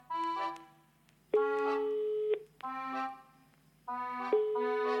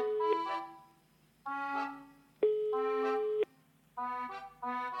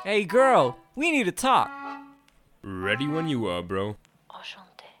Hey girl, we need to talk. Ready when you are, bro.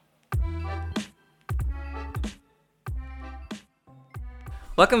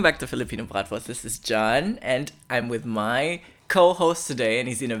 Welcome back to Filipino Bratwurst. This is John, and I'm with my co-host today, and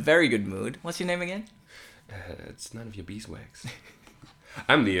he's in a very good mood. What's your name again? It's none of your beeswax.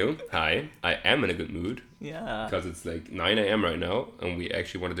 I'm Leo. Hi. I am in a good mood Yeah. because it's like 9 a.m. right now, and we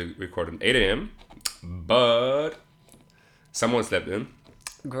actually wanted to record at 8 a.m. But someone slept in.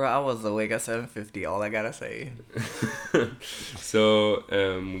 Girl, I was awake at 7:50, all I gotta say. So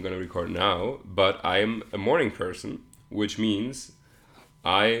we're gonna record now. But I'm a morning person, which means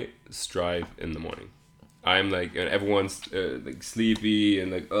I strive in the morning. I'm like, and everyone's like sleepy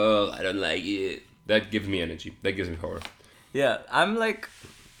and like, oh, I don't like it. That gives me energy. That gives me power. Yeah, I'm like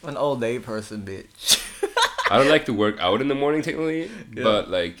an all-day person, bitch. I don't like to work out in the morning technically, Yeah. but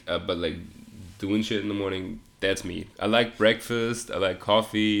like doing shit in the morning, that's me. I like breakfast, I like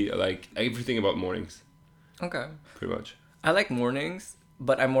coffee, I like everything about mornings, Okay. pretty much. I like mornings,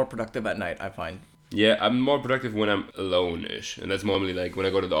 but I'm more productive at night, I find. Yeah, I'm more productive when I'm alone-ish, and that's normally like when I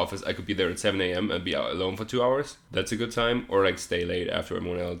go to the office, I could be there at 7 a.m. and be out alone for 2 hours. That's a good time, or like stay late after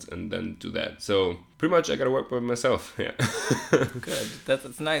everyone else and then do that. So pretty much I gotta work by myself. Yeah. Good.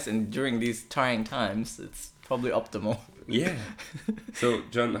 That's nice, and during these trying times, it's probably optimal. Yeah. So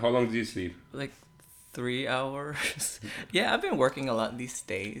John, how long do you sleep? Like 3 hours. Yeah, I've been working a lot these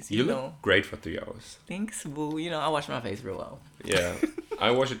days. You know. look great for 3 hours. Thanks, boo. You know, I wash my face real well. Yeah,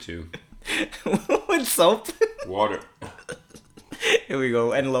 I wash it too. With soap. Water. Here we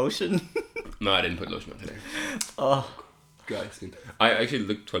go. And lotion. No, I didn't put lotion on today. Oh, Guys, I actually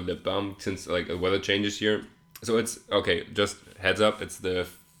looked for lip balm since like the weather changes here. So it's okay. Just heads up, it's the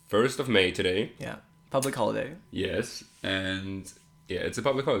 1st of May today. yeah. Public holiday. Yes, and yeah, it's a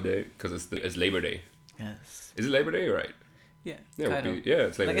public holiday because it's Labor Day. Yes. Is it Labor Day? Right. Yeah. Yeah, it would kind of. be, yeah,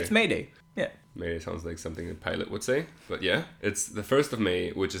 it's Labor Like Day. it's May Day. Yeah. May sounds like something a pilot would say, but yeah, it's the 1st of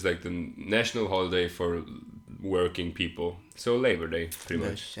May, which is like the national holiday for working people. So Labor Day, pretty The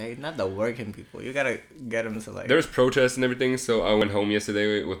much. shade, not the working people. You gotta get them to like. There's protests and everything, so I went home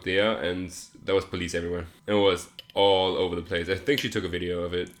yesterday with Dea, and there was police everywhere. It was all over the place. I think she took a video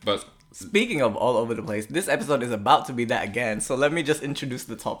of it, but Speaking of all over the place, this episode is about to be that again. So let me just introduce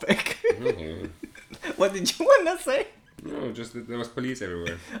the topic. What did you want to say? no, just that there was police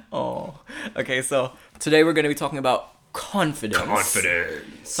everywhere. Oh, okay. So today we're gonna be talking about confidence. Confidence.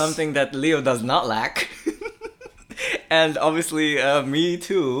 Something that Leo does not lack. And obviously me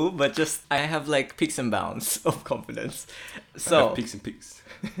too, but just I have like peaks and bounds of confidence. I So have peaks and peaks.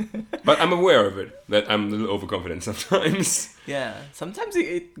 But I'm aware of it, that I'm a little overconfident sometimes. yeah, sometimes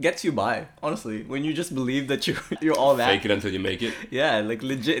it gets you by. Honestly, when you just believe that you're all that. Fake it until you make it. Yeah, like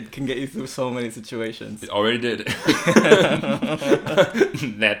legit, it can get you through so many situations. It already did.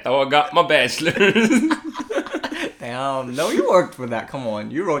 That's how I got my bachelor's. Damn, no, you worked for that. Come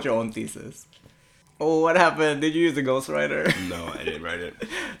on, you wrote your own thesis. Oh, what happened? Did you use a ghostwriter? No, I didn't write it.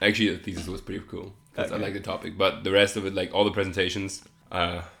 Actually, the thesis was pretty cool. 'Cause I Okay. like the topic. But the rest of it, like all the presentations,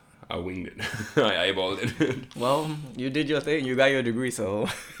 I winged it. I eyeballed it. Well, you did your thing. You got your degree, so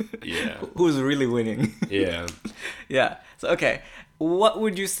Yeah. who's really winning? Yeah. Yeah. So okay, what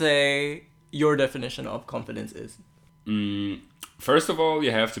would you say your definition of confidence is? First of all,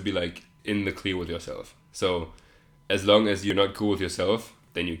 you have to be like in the clear with yourself. So as long as you're not cool with yourself,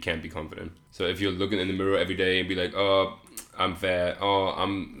 then you can't be confident. So if you're looking in the mirror every day and be like, oh, I'm fat, oh,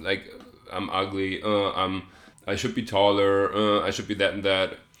 I'm ugly, I should be taller, I should be that and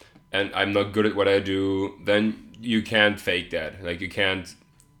that, and I'm not good at what I do, then you can't fake that. Like you can't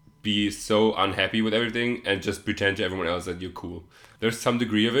be so unhappy with everything and just pretend to everyone else that you're cool. There's some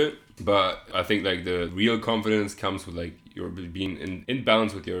degree of it, but I think like the real confidence comes with like you're being in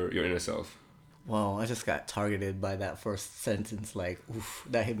balance with your inner self. Wow, I just got targeted by that first sentence. Like, oof,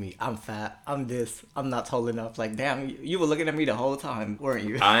 that hit me. I'm fat. I'm this. I'm not tall enough. Like, damn, you were looking at me the whole time, weren't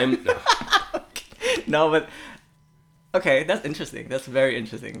you? I'm No, but okay, that's interesting. That's very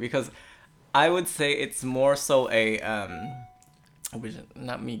interesting because I would say it's more so a which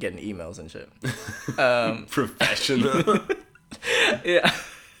not me getting emails and shit. professional. Yeah.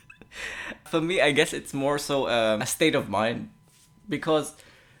 For me, I guess it's more so a state of mind because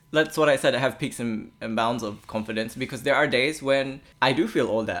that's what I said. I have peaks and bounds of confidence because there are days when I do feel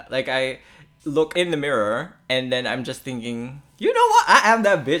all that. Like I look in the mirror and then I'm just thinking, you know what? I am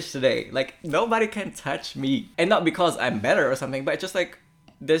that bitch today. Like nobody can touch me. And not because I'm better or something, but just like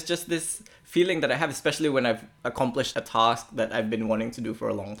there's just this feeling that I have, especially when I've accomplished a task that I've been wanting to do for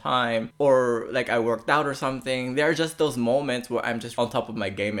a long time, or like I worked out or something. There are just those moments where I'm just on top of my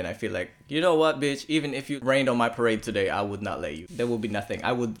game and I feel like, you know what, bitch, even if you rained on my parade today, I would not let you. There will be nothing.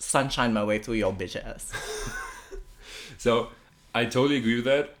 I would sunshine my way through your bitch ass. So I totally agree with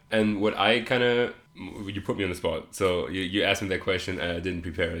that. And what I kind of, you put me on the spot. So you asked me that question and I didn't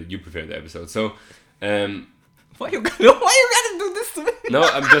prepare it. You prepared the episode. So, why you gotta do this to me? no,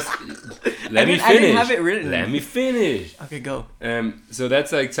 I'm just, let me finish. I didn't have it written. Let me finish. Okay, go. So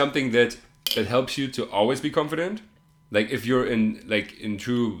that's like something that helps you to always be confident. Like if you're in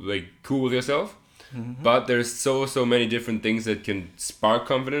true, like cool with yourself. Mm-hmm. But there's so many different things that can spark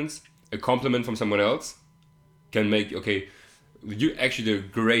confidence. A compliment from someone else can make, okay, you actually did a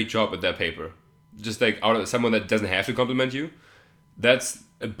great job at that paper. Just like out of someone that doesn't have to compliment you, that's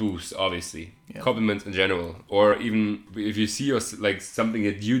a boost, obviously. Yeah. Compliments in general, or even if you see like something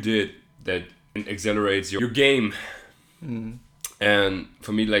that you did that accelerates your game. Mm. And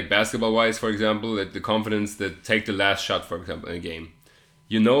for me, like basketball wise, for example, that the confidence that take the last shot, for example, in a game.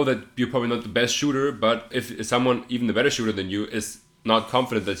 You know that you're probably not the best shooter, but if someone even the better shooter than you is not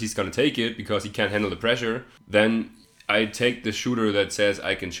confident that he's gonna take it because he can't handle the pressure, then I take the shooter that says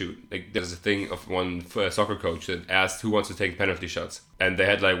I can shoot. Like there's a thing of one soccer coach that asked who wants to take penalty shots, and they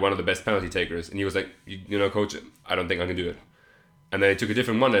had like one of the best penalty takers, and he was like, you know, coach, I don't think I can do it. And then he took a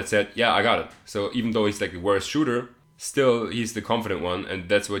different one that said, yeah, I got it. So even though he's like the worst shooter, still he's the confident one, and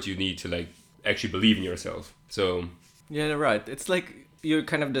that's what you need to like actually believe in yourself. So yeah, right. It's like you're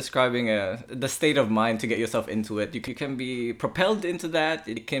kind of describing the state of mind to get yourself into it. You can be propelled into that.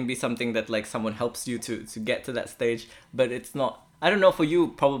 It can be something that like someone helps you to get to that stage, but it's not. I don't know, for you,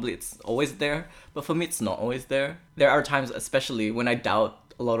 probably it's always there, but for me, it's not always there. There are times, especially when I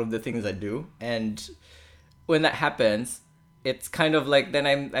doubt a lot of the things I do, and when that happens, it's kind of like then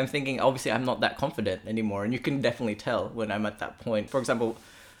I'm thinking, obviously, I'm not that confident anymore, and you can definitely tell when I'm at that point. For example,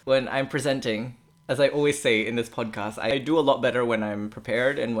 when I'm presenting, as I always say in this podcast, I do a lot better when I'm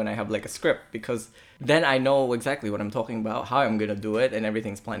prepared and when I have like a script, because then I know exactly what I'm talking about, how I'm going to do it, and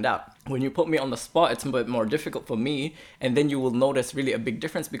everything's planned out. When you put me on the spot, it's a bit more difficult for me, and then you will notice really a big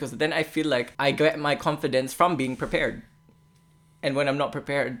difference, because then I feel like I get my confidence from being prepared. And when I'm not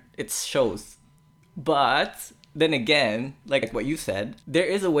prepared, it shows. But then again, like what you said, there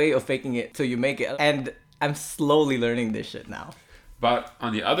is a way of faking it till you make it, and I'm slowly learning this shit now. But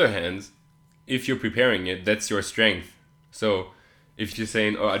on the other hand, if you're preparing it, that's your strength. So if you're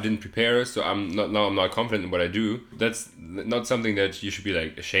saying, oh, I didn't prepare, so I'm not confident in what I do, that's not something that you should be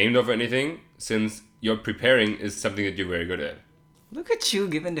like ashamed of or anything, since your preparing is something that you're very good at. Look at you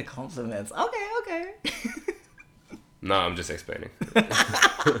giving the compliments. Okay. No, I'm just explaining.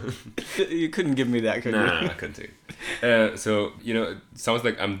 You couldn't give me that, could you? No, I couldn't take. So, you know, it sounds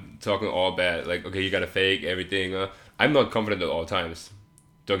like I'm talking all bad. Like, okay, you gotta fake everything. I'm not confident at all times.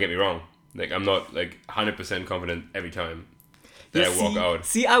 Don't get me wrong. Like, I'm not, like, 100% confident every time that I walk out.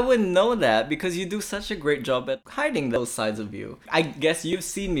 See, I wouldn't know that because you do such a great job at hiding those sides of you. I guess you've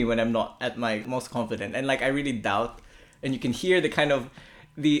seen me when I'm not at my most confident. And, like, I really doubt. And you can hear the kind of,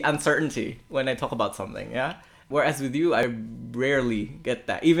 the uncertainty when I talk about something, yeah? Whereas with you, I rarely get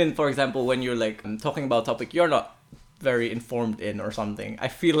that. Even, for example, when you're, like, talking about a topic you're not very informed in or something, I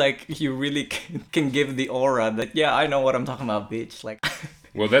feel like you really can give the aura that, yeah, I know what I'm talking about, bitch. Like...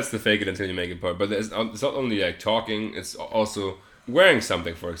 Well, that's the fake it until you make it part. But it's not only like talking; it's also wearing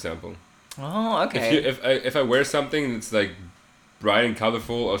something, for example. Oh, okay. If I wear something that's like bright and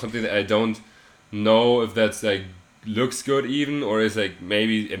colorful, or something that I don't know if that's like looks good even, or is like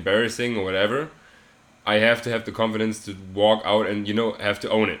maybe embarrassing or whatever, I have to have the confidence to walk out and, you know, have to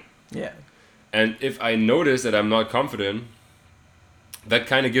own it. Yeah. And if I notice that I'm not confident, that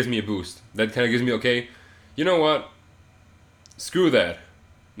kind of gives me a boost. That kind of gives me, okay, you know what? Screw that.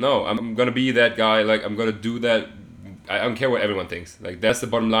 No, I'm gonna be that guy. Like, I'm gonna do that. I don't care what everyone thinks. Like, that's the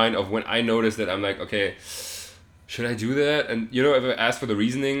bottom line of when I notice that I'm like, okay, should I do that? And, you know, if I ask for the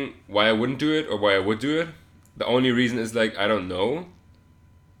reasoning why I wouldn't do it or why I would do it, the only reason is like, I don't know.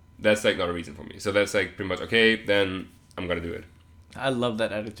 That's like not a reason for me. So that's like pretty much, okay, then I'm gonna do it. I love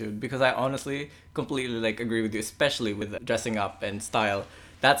that attitude because I honestly completely like agree with you, especially with dressing up and style.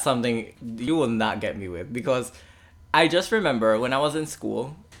 That's something you will not get me with, because I just remember when I was in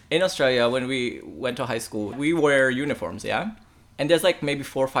school in Australia, when we went to high school, we wear uniforms, yeah? And there's like maybe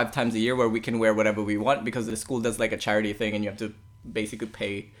 4 or 5 times a year where we can wear whatever we want, because the school does like a charity thing and you have to basically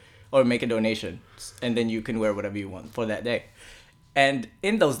pay or make a donation, and then you can wear whatever you want for that day. And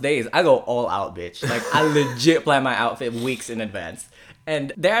in those days, I go all out, bitch. Like, I legit plan my outfit weeks in advance.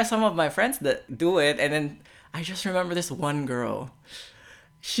 And there are some of my friends that do it, and then I just remember this one girl.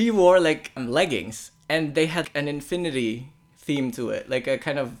 she wore like leggings, and they had an infinity theme to it, like a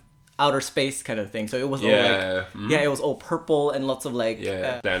kind of outer space kind of thing. So it was all like, yeah, it was all purple and lots of like,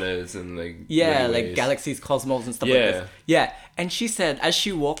 planets and like yeah, Milky like Ways. galaxies, cosmos, and stuff like Yeah. this. Yeah, and she said as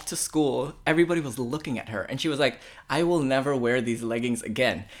she walked to school, everybody was looking at her, and she was like, "I will never wear these leggings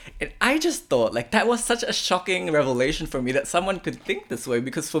again." And I just thought like that was such a shocking revelation for me that someone could think this way.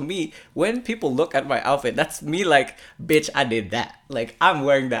 Because for me, when people look at my outfit, that's me like, "Bitch, I did that." Like I'm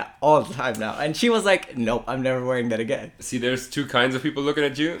wearing that all the time now. And she was like, "Nope, I'm never wearing that again." See, there's two kinds of people looking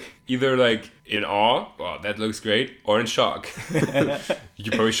at you. Either like in awe, wow, that looks great, or in shock.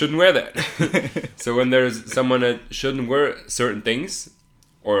 You probably shouldn't wear that. So when there's someone that shouldn't wear certain things,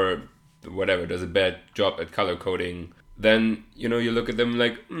 or whatever, does a bad job at color coding, then, you know, you look at them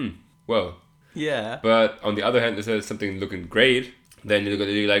like, well. Yeah. But on the other hand, if there's something looking great, then you're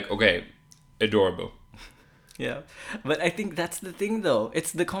gonna be like, okay, adorable. Yeah, but I think that's the thing, though.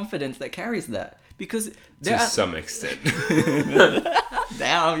 It's the confidence that carries that, because there To are some extent.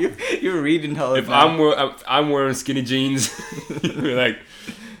 damn, you're reading how If I'm wearing skinny jeans, you're like,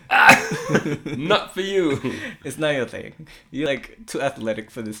 not for you. it's not your thing. You're like too athletic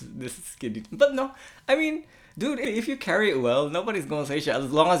for this skinny. But no, I mean, dude, if you carry it well, nobody's gonna say shit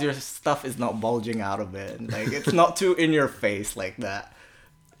as long as your stuff is not bulging out of it. Like it's not too in your face like that.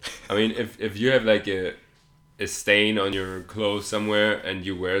 I mean, if you have like a stain on your clothes somewhere and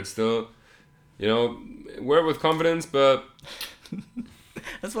you wear it still, you know, wear it with confidence, but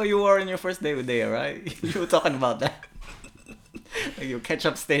That's what you wore in your first day with Dea, right? You were talking about that. Like your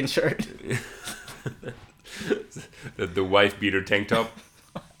ketchup stained shirt. the wife beater tank top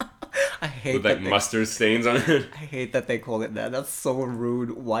I hate with that like mustard stains on it. I hate that they call it that. That's so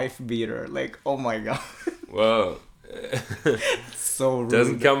rude. Wife beater. Like, oh my god. Well, So rude.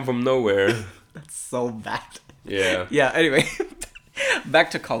 doesn't come from nowhere. That's so bad. Yeah. Yeah, anyway.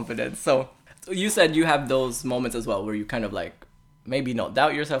 Back to confidence. So you said you have those moments as well where you kind of like maybe not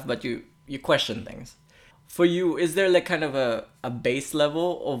doubt yourself, but you question things. For you, is there like kind of a base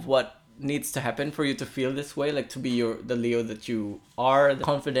level of what needs to happen for you to feel this way, like to be the Leo that you are, the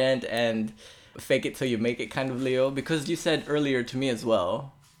confident and fake it till you make it kind of Leo? Because you said earlier to me as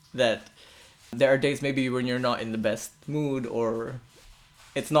well that there are days maybe when you're not in the best mood, or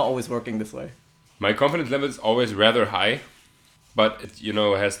it's not always working this way. My confidence level is always rather high, but it, you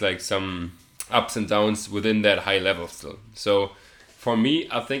know, has like some ups and downs within that high level still. So for me,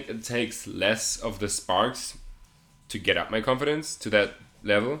 I think it takes less of the sparks to get up my confidence to that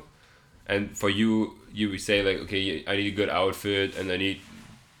level. And for you, you say like, okay, I need a good outfit and I need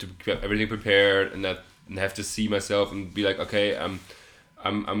to get everything prepared and have to see myself and be like, okay,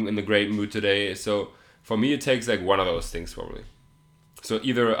 I'm in a great mood today. So for me, it takes like one of those things probably. So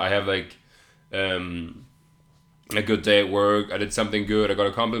either I have like a good day at work, I did something good, I got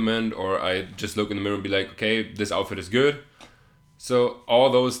a compliment, or I just look in the mirror and be like, okay, this outfit is good. So all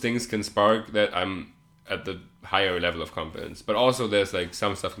those things can spark that I'm at the higher level of confidence. But also there's like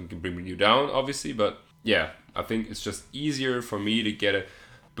some stuff that can bring you down, obviously. But yeah, I think it's just easier for me to get a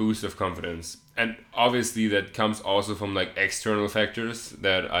boost of confidence. And obviously that comes also from like external factors,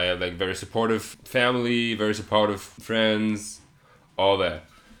 that I have like very supportive family, very supportive friends, all that.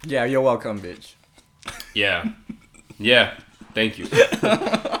 Yeah, you're welcome, bitch. Yeah. Yeah. Thank you.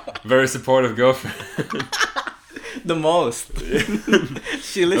 Very supportive girlfriend. The most.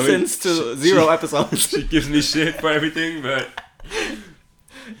 She listens to 0 episodes. She gives me shit for everything, but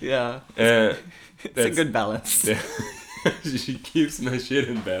Yeah. it's It's a good balance. Yeah. She keeps my shit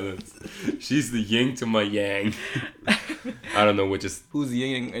in balance. She's the yin to my yang. I don't know which is. Who's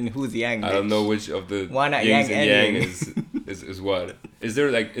yin and who's yang? I don't bitch? know which of the Why not yins yang and and yang yin? is what. Is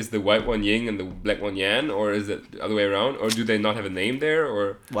there like, is the white one yin and the black one yang, or is it the other way around, or do they not have a name there,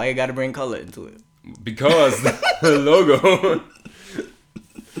 or Why you gotta bring color into it? because the logo?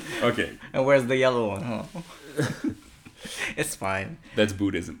 Okay, And where's the yellow one, huh? It's fine. that's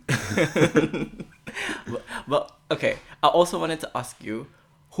Buddhism. But okay, I also wanted to ask you,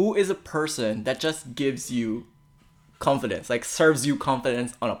 who is a person that just gives you confidence, like serves you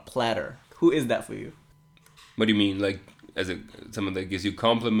confidence on a platter? Who is that for you? What do you mean, like someone that gives you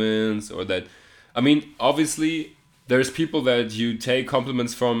compliments, or that? I mean, obviously, there's people that you take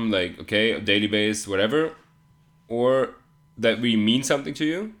compliments from, like, okay, a daily base, whatever, or that really mean something to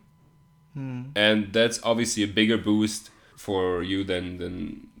you, and that's obviously a bigger boost for you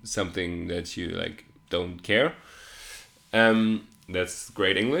than something that you like don't care. That's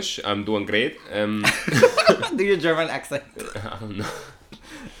great English. I'm doing great. Do your German accent. I don't know.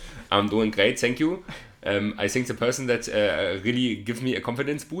 I'm doing great, thank you. I think the person that really gives me a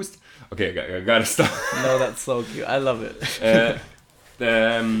confidence boost. Okay, I gotta stop. No, that's so cute. I love it.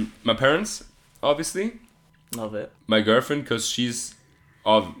 My parents, obviously. Love it. My girlfriend, because she's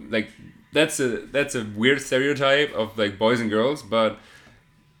of like that's a weird stereotype of like boys and girls, but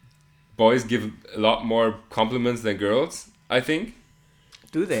boys give a lot more compliments than girls, I think.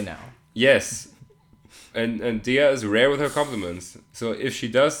 Do they now? Yes. And Dia is rare with her compliments. So if she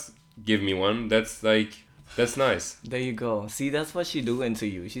does give me one, that's nice. There you go. See, that's what she doing to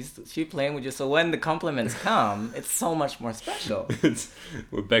you. She playing with you. So when the compliments come, it's so much more special.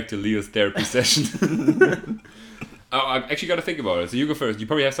 We're back to Leo's therapy session. I actually got to think about it. So you go first. You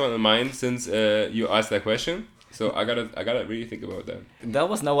probably have someone in mind since you asked that question. So I gotta really think about that. That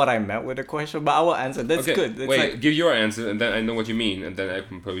was not what I meant with the question, but I will answer. That's okay. good. It's Wait, give your answer, and then I know what you mean, and then I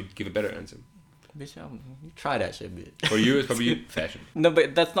can probably give a better answer. Bitch, you try that shit, bitch. For you, it's probably fashion. No,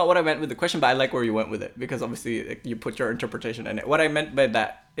 but that's not what I meant with the question, but I like where you went with it, because obviously like, you put your interpretation in it. What I meant by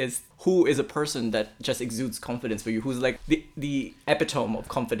that is, who is a person that just exudes confidence for you? Who's like the epitome of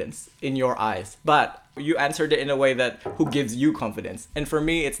confidence in your eyes? But you answered it in a way that, who gives you confidence? And for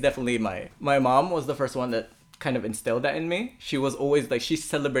me, it's definitely my mom was the first one that kind of instilled that in me. She was always like, she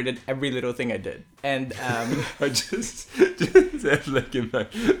celebrated every little thing I did. And I just have like a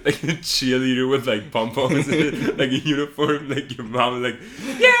cheerleader with like pom-poms like a uniform, like your mom like,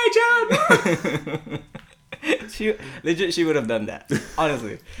 yeah, John. she would have done that,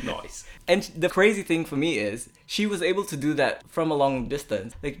 honestly. Nice. And the crazy thing for me is, she was able to do that from a long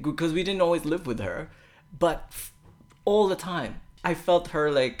distance, like, because we didn't always live with her, but all the time I felt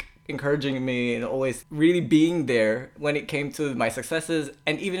her like encouraging me and always really being there when it came to my successes,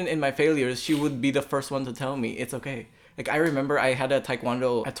 and even in my failures, she would be the first one to tell me it's okay. Like, I remember I had a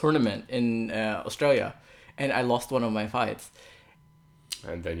taekwondo tournament in Australia, and I lost one of my fights.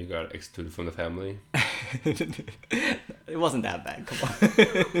 And then you got excluded from the family. It wasn't that bad, come on.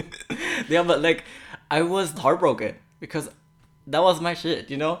 Yeah, but like, I was heartbroken because that was my shit,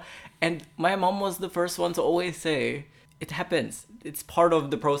 you know? And my mom was the first one to always say, it happens. It's part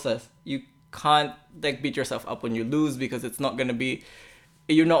of the process. You can't like beat yourself up when you lose, because it's not gonna be,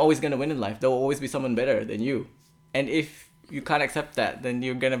 you're not always gonna win in life. There will always be someone better than you. And if you can't accept that, then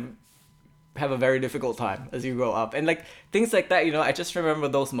you're gonna have a very difficult time as you grow up. And like things like that, you know, I just remember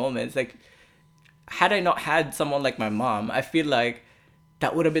those moments. Like, had I not had someone like my mom, I feel like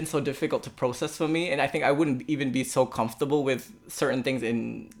that would have been so difficult to process for me. And I think I wouldn't even be so comfortable with certain things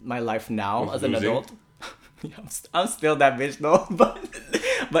in my life now as an adult. Yeah, I'm still that bitch though,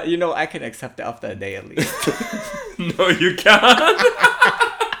 but you know, I can accept it after a day at least. No, you can't.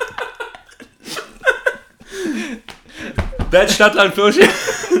 That Stadtland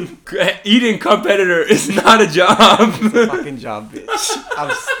Fürchen eating competitor is not a job. It's a fucking job, bitch.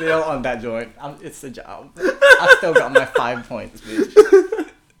 I'm still on that joint. It's a job. I still got my 5 points, bitch.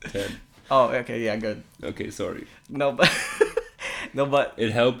 10. Oh, okay, yeah, good. Okay, sorry. No, but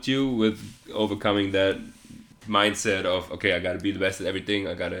it helped you with overcoming that mindset of, okay, I gotta be the best at everything.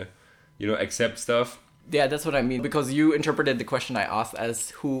 I gotta, accept stuff. Yeah, that's what I mean, because you interpreted the question I asked as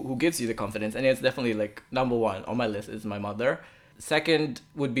who gives you the confidence, and it's definitely like number one on my list is my mother. Second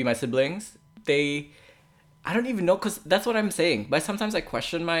would be my siblings. I don't even know, because that's what I'm saying, but sometimes I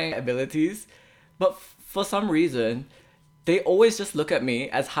question my abilities, but for some reason they always just look at me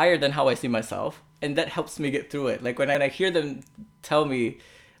as higher than how I see myself, and that helps me get through it. Like when I hear them tell me,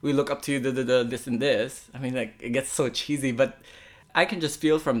 we look up to you, this and this, I mean, like, it gets so cheesy, but I can just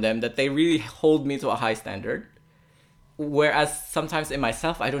feel from them that they really hold me to a high standard. Whereas sometimes in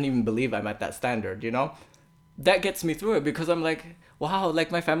myself, I don't even believe I'm at that standard, you know? That gets me through it, because I'm like, wow,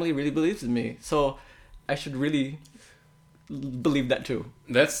 like my family really believes in me. So I should really believe that too.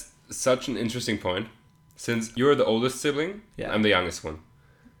 That's such an interesting point. Since you're the oldest sibling, yeah. I'm the youngest one.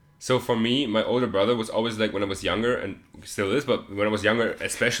 So for me, my older brother was always like, when I was younger, and still is, but when I was younger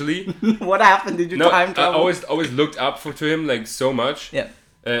especially. What happened? Did you time travel? I always looked up to him like so much. Yeah.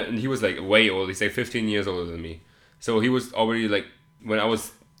 And he was like way old. He's like 15 years older than me. So he was already like, when I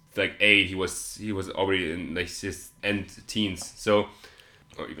was like 8, he was already in like his end teens. So,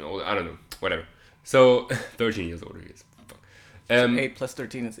 or even older, I don't know, whatever. So 13 years older he is. 8 plus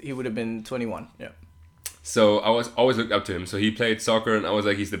 13, he would have been 21. Yeah. So I was always looked up to him. So he played soccer, and I was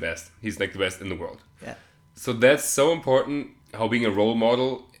like, he's the best. He's like the best in the world. Yeah. So that's so important, how being a role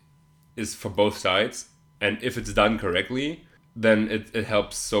model is for both sides. And if it's done correctly, then it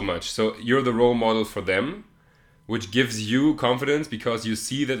helps so much. So you're the role model for them, which gives you confidence because you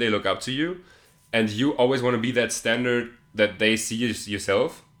see that they look up to you. And you always want to be that standard that they see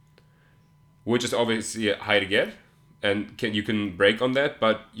yourself, which is obviously high to get. And you can break on that,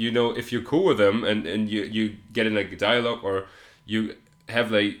 but if you're cool with them and you get in like a dialogue, or you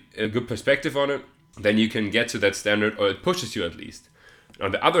have like a good perspective on it, then you can get to that standard, or it pushes you at least.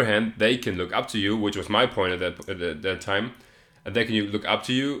 On the other hand, they can look up to you, which was my point at that time, and they can look up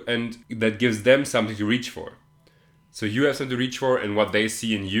to you, and that gives them something to reach for. So you have something to reach for and what they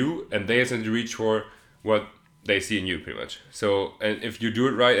see in you, and they have something to reach for what they see in you, pretty much. So, and if you do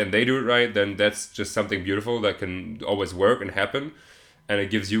it right and they do it right, then that's just something beautiful that can always work and happen. And it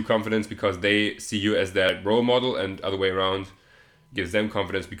gives you confidence because they see you as that role model, and other way around, gives them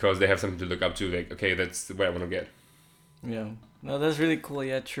confidence because they have something to look up to. Like, okay, that's where I want to get. Yeah. No, that's really cool.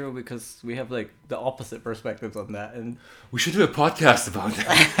 Yeah, true. Because we have like the opposite perspectives on that. And We should do a podcast about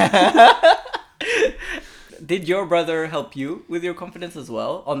that. did your brother help you with your confidence as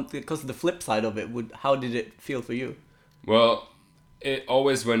well? Because the flip side of it how did it feel for you? Well, it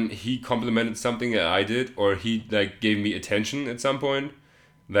always when he complimented something that I did, or he like gave me attention at some point,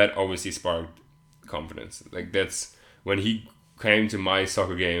 that obviously sparked confidence. Like that's when he came to my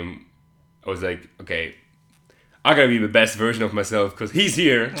soccer game, I was like, okay, I gotta be the best version of myself because he's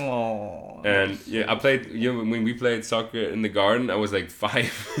here. Oh. And yeah, I played. When we played soccer in the garden, I was like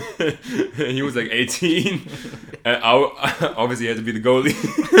 5, and he was like 18, and I obviously had to be the goalie.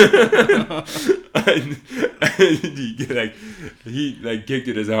 and he kicked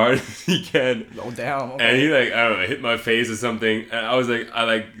it as hard as he can. Oh damn! Okay. And he I don't know, hit my face or something, and I was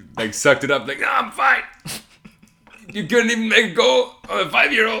I sucked it up nah, I'm fine. You couldn't even make a goal. I'm a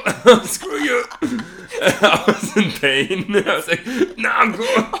 5-year-old. Screw you. I was in pain. I was like, nah, I'm cool.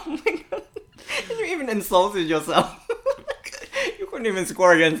 Oh my god! And you even insulted yourself. You couldn't even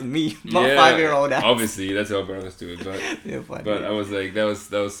score against me, not 5-year-old ass. Obviously, that's how brothers do it. But You're funny. but I was like, that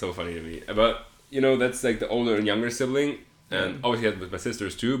was so funny to me. But that's like the older and younger sibling, and obviously I had with my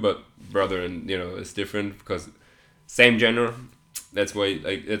sisters too. But brother and it's different because same gender. That's why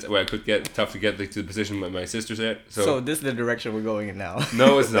I could get tough to get to the position my sister's at. So this is the direction we're going in now.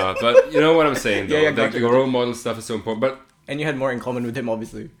 No, it's not. But you know what I'm saying though. Yeah, the role model stuff is so important. But and you had more in common with him,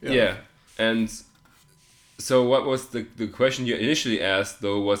 obviously. yeah. And so what was the question you initially asked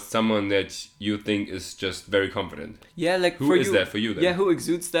though? Was someone that you think is just very confident? Yeah, like who is that for you then? Yeah, who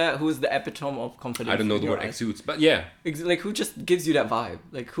exudes that? Who is the epitome of confidence? I don't know the word exudes, but yeah. Like who just gives you that vibe?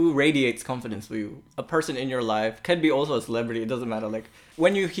 Like who radiates confidence for you? A person in your life can be also a celebrity. It doesn't matter. Like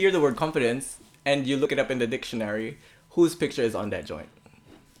when you hear the word confidence and you look it up in the dictionary, whose picture is on that joint?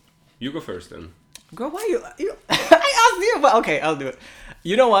 You go first then. Girl, why you I asked you, but okay, I'll do it.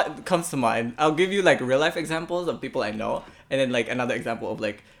 You know what comes to mind? I'll give you like real life examples of people I know, and then like another example of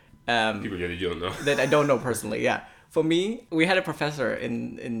like people that you don't know. that I don't know personally. Yeah, for me, we had a professor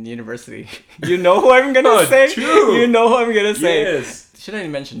in university. You know who I'm gonna say? True. You know who I'm gonna say? Yes. Should I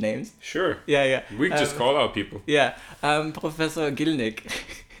mention names? Sure. Yeah. We just call out people. Yeah, Professor Gilnick.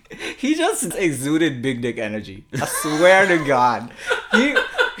 He just exuded big dick energy. I swear to God.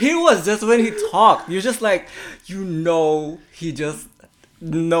 He was just, when he talked, you're just like, he just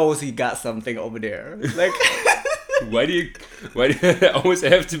knows he got something over there. Like, why do you always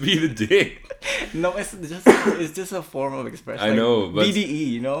have to be the dick? No, it's just a form of expression. I like know, but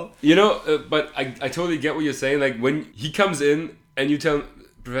BDE, but I totally get what you're saying. Like when he comes in and you tell him,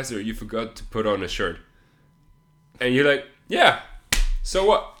 Professor, you forgot to put on a shirt, and you're like, yeah. So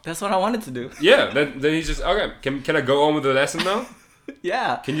what? That's what I wanted to do. Yeah, then he's just, okay, can I go on with the lesson now?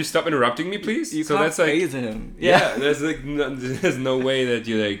 Yeah. Can you stop interrupting me, please? You so can't that's like phase him. Yeah, there's like there's no way that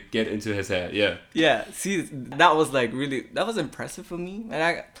you like get into his head. Yeah. Yeah. See, that was like that was impressive for me,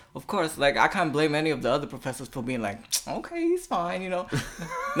 and of course, like I can't blame any of the other professors for being like, okay, he's fine,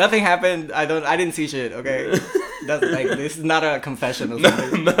 Nothing happened. I didn't see shit. Okay, that's like, this is not a confession or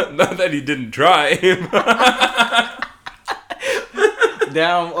something. not that he didn't try.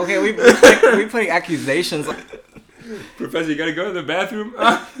 Damn. Okay, we putting accusations. Professor, you gotta go to the bathroom.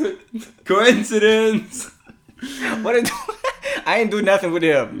 Coincidence. I ain't do nothing with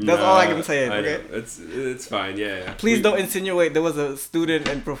him. That's all I can say. Okay. It's fine. Yeah. Please don't insinuate there was a student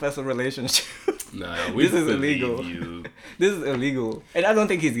and professor relationship. No, this is illegal. This is illegal, and I don't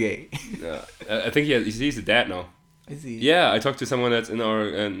think he's gay. I think he's a dad now. Is he? Yeah, I talked to someone that's in our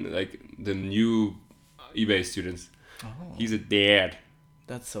like the new eBay students. Oh. He's a dad.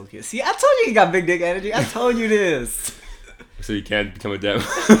 That's so cute. See, I told you he got big dick energy. I told you this. So you can't become a dad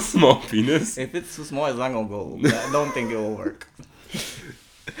with a small penis? If it's too small, it's not gonna go. I don't think it will work.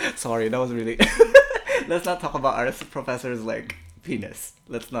 Sorry, that was really... Let's not talk about our professor's, like, penis.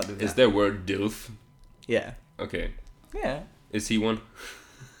 Let's not do that. Is there word DILF? Yeah. Okay. Yeah. Is he one?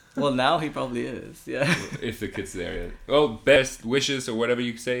 Well, now he probably is, yeah. If the kid's there, yeah. Well, best wishes or whatever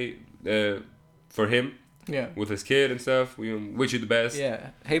you say for him. Yeah. With his kid and stuff. We wish you the best.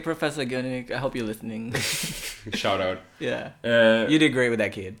 Yeah. Hey, Professor Gunnick, I hope you're listening. Shout out. Yeah. You did great with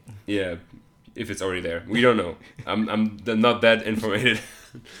that kid. Yeah. if it's already there. We don't know. I'm not that informated.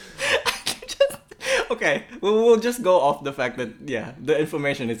 Okay, we'll just go off the fact that, yeah, the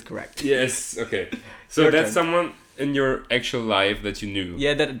information is correct. Yes, okay. So Your that's turn. someone in your actual life that you knew.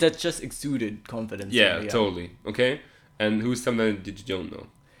 Yeah, that just exuded confidence. Yeah, in me, totally. Okay? And who's someone that you don't know?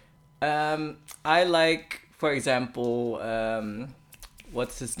 I like, for example,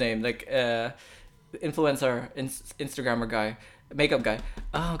 what's his name? Like, influencer, Instagrammer guy, makeup guy.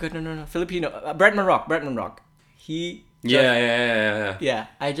 Oh god, no, Filipino. Bretman Rock. He. Just, Yeah. Yeah,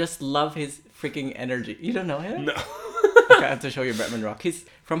 I just love his freaking energy. You don't know him? No. Okay, I have to show you Bretman Rock. He's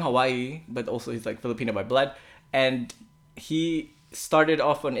from Hawaii, but also he's like Filipino by blood, and he started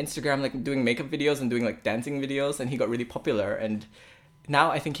off on Instagram like doing makeup videos and doing like dancing videos, and he got really popular, and now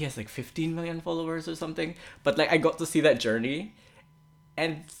I think he has like 15 million followers or something. But like I got to see that journey,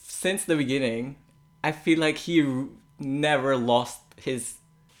 and since the beginning, I feel like he never lost his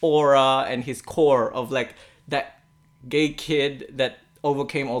aura and his core of like that gay kid that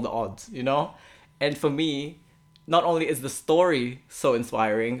overcame all the odds, you know? And for me, not only is the story so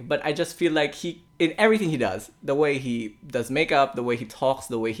inspiring, but I just feel like he, in everything he does, the way he does makeup, the way he talks,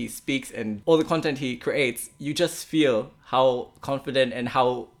 the way he speaks, and all the content he creates, you just feel how confident and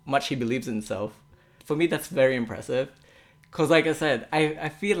how much he believes in himself. For me, that's very impressive. Because like I said, I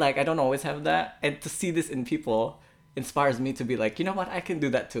feel like I don't always have that. And to see this in people inspires me to be like, you know what, I can do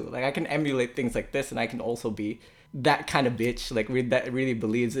that too. Like I can emulate things like this, and I can also be that kind of bitch, like that really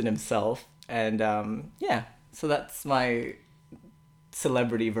believes in himself. And yeah, so that's my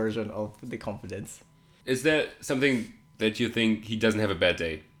celebrity version of the confidence. Is there something that you think he doesn't have a bad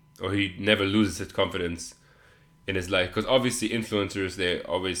day? Or he never loses his confidence in his life? Because obviously influencers, they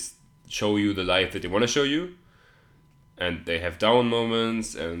always show you the life that they want to show you. And they have down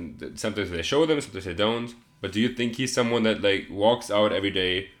moments, and sometimes they show them, sometimes they don't. But do you think he's someone that like walks out every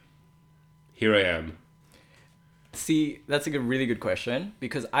day, here I am? See, that's a really good question,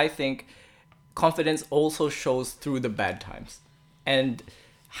 because I think confidence also shows through the bad times. And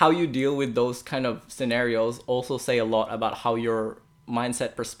how you deal with those kind of scenarios also say a lot about how your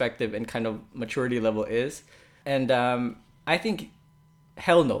mindset, perspective, and kind of maturity level is. And I think,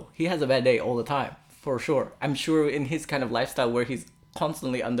 hell no, he has a bad day all the time, for sure. I'm sure in his kind of lifestyle where he's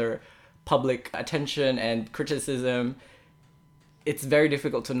constantly under public attention and criticism, it's very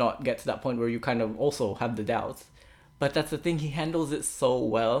difficult to not get to that point where you kind of also have the doubts. But that's the thing, he handles it so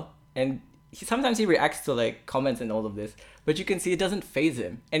well. And sometimes he reacts to like comments and all of this, but you can see it doesn't faze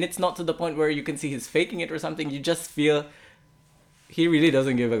him. And it's not to the point where you can see he's faking it or something. You just feel he really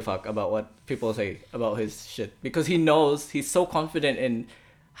doesn't give a fuck about what people say about his shit, because he knows, he's so confident in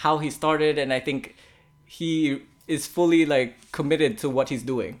how he started. And I think he is fully like committed to what he's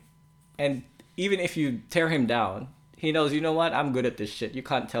doing. And even if you tear him down, he knows, you know what, I'm good at this shit. You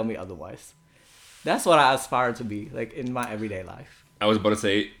can't tell me otherwise. That's what I aspire to be, like, in my everyday life. I was about to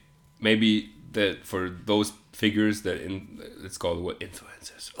say, maybe that for those figures that it's called what,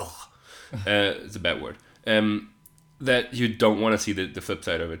 influencers. It's a bad word. That you don't want to see the flip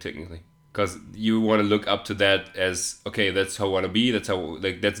side of it technically, because you want to look up to that as, okay, that's how I want to be. That's how,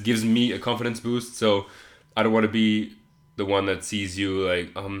 like, that gives me a confidence boost. So I don't want to be the one that sees you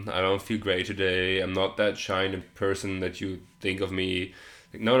like, I don't feel great today. I'm not that shiny person that you think of me.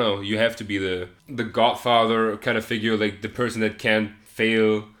 Like, no, you have to be the godfather kind of figure, like the person that can't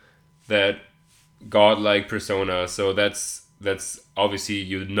fail, that godlike persona. So that's obviously,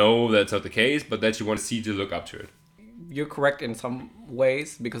 you know, that's not the case, but that you want to see to look up to it. You're correct in some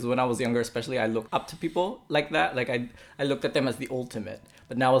ways, because when I was younger especially, I looked up to people like that. Like I looked at them as the ultimate.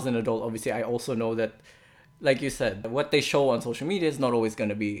 But now as an adult, obviously, I also know that, like you said, what they show on social media is not always going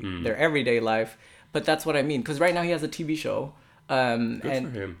to be their everyday life. But that's what I mean, because right now he has a TV show. Good and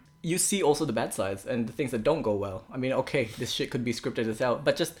for him. You see also the bad sides and the things that don't go well. I mean, okay, this shit could be scripted as hell,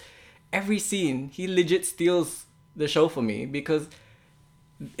 but just every scene, he legit steals the show for me, because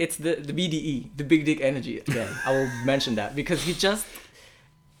it's the BDE, the big dick energy. Again, I will mention that, because he just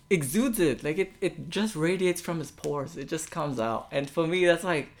exudes it. Like it just radiates from his pores. It just comes out. And for me, that's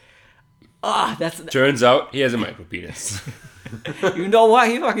like, that's... Turns out he has a micro penis. You know what?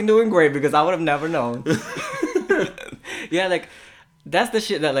 He's fucking doing great, because I would have never known. Yeah, like, that's the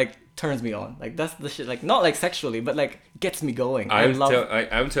shit that, like, turns me on. Like, that's the shit, like, not, like, sexually, but, like, gets me going.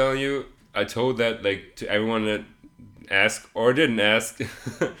 I'm telling you, I told that, like, to everyone that asked or didn't ask.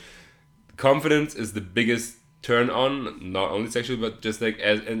 Confidence is the biggest turn on, not only sexually, but just, like,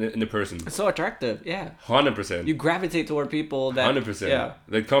 as in a person. It's so attractive, yeah. 100%. You gravitate toward people that... 100%. Yeah.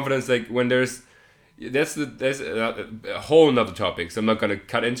 Like, confidence, like, when there's a whole nother topic, so I'm not going to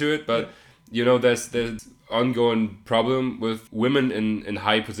cut into it, but, you know, there's ongoing problem with women in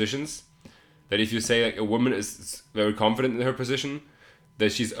high positions, That if you say like a woman is very confident in her position,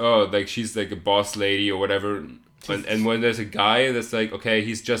 that she's like a boss lady or whatever, and when there's a guy that's like, okay,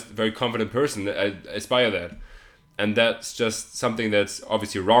 he's just a very confident person, I aspire that, and that's just something that's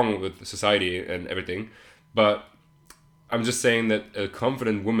obviously wrong with society and everything, but I'm just saying that a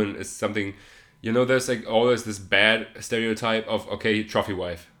confident woman is something, there's like always this bad stereotype of, okay, trophy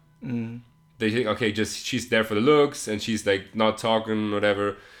wife. They think, okay, just she's there for the looks and she's like not talking,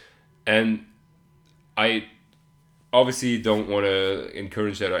 whatever. And I obviously don't want to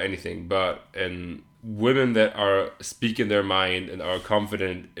encourage that or anything, but women that are speaking their mind and are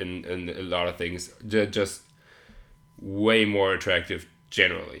confident in a lot of things, they're just way more attractive,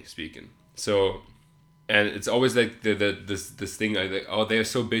 generally speaking. So, and it's always like this thing like, oh, they're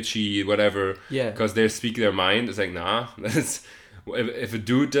so bitchy, whatever, because they're speaking their mind. It's like, nah, that's if a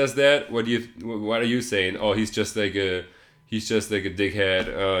dude does that, what are you saying? Oh, he's just like a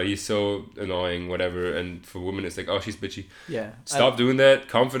dickhead, he's so annoying, whatever. And for women it's like, oh, she's bitchy. Stop doing that.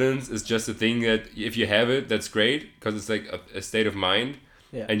 Confidence is just a thing that if you have it, that's great, because it's like a state of mind.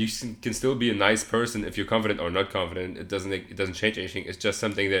 And you can still be a nice person if you're confident or not confident. It doesn't change anything. It's just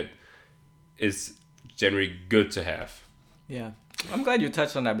something that is generally good to have. I'm glad you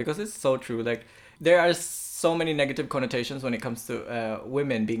touched on that, because it's so true. Like, there are so many negative connotations when it comes to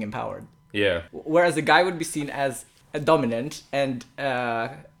women being empowered. Whereas a guy would be seen as dominant and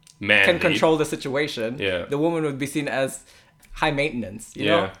can control the situation. The woman would be seen as high maintenance, you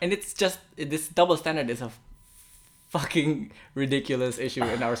know? And it's just, this double standard is a fucking ridiculous issue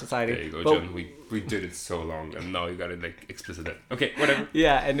in our society. There you go, John. We did it so long, and now you gotta like explicit that. Okay, whatever.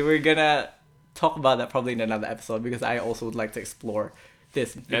 And we're gonna talk about that probably in another episode, because I also would like to explore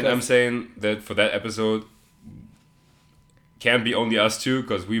this. And I'm saying that for that episode, can't be only us two,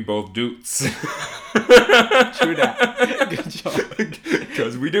 because we both dudes. True that. Good job.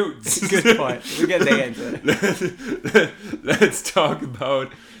 Because we dudes. Good point. We get the answer. Let's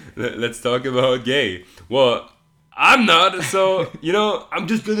talk about gay. Well, I'm not, so I'm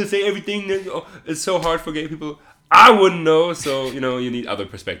just gonna say everything that it's so hard for gay people. I wouldn't know, so you need other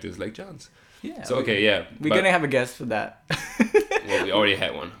perspectives like John's. So okay, we're gonna have a guest for that. Well, we already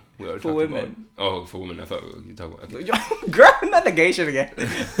had one. For women. For women. I thought you talked about. Okay. Girl, not negation again.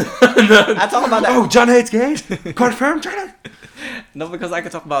 I talk about that. Oh, John hates gays. Confirm, John. No, because I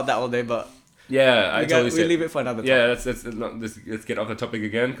could talk about that all day, but we leave it for another time. Let's get off the topic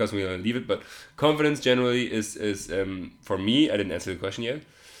again, because we're gonna leave it. But confidence generally is for me. I didn't answer the question yet,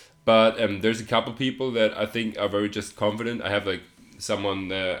 but there's a couple people that I think are very just confident. I have like someone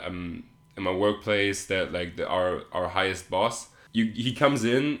that in my workplace that like our highest boss. He comes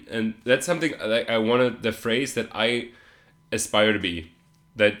in, and that's something like I wanted, the phrase that I aspire to be,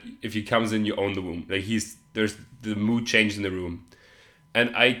 that if he comes in, you own the room. Like there's the mood change in the room,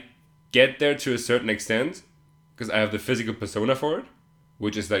 and I get there to a certain extent because I have the physical persona for it,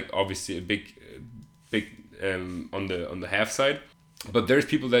 which is like obviously a big on the half side. But there's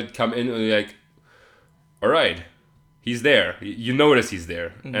people that come in and they're like, all right, he's there. You notice he's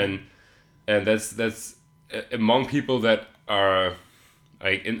there, and that's among people that are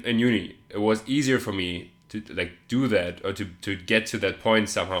like in uni. It was easier for me to like do that, or to get to that point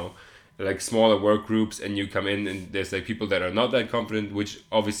somehow, like smaller work groups, and you come in and there's like people that are not that confident, which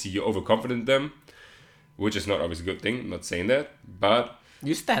obviously you overconfident them, which is not always a good thing. I'm not saying that, but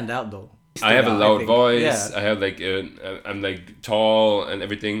you stand out though. I have a loud voice. I have like I'm like tall and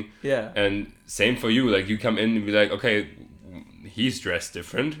everything. And same for you. Like you come in and be like, okay, he's dressed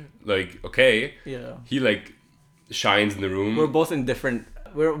different. Like okay, he like shines in the room. We're both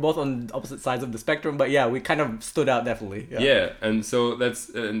on opposite sides of the spectrum, but we kind of stood out definitely. And so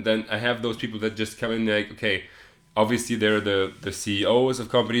and then I have those people that just come in like, okay, obviously they're the CEOs of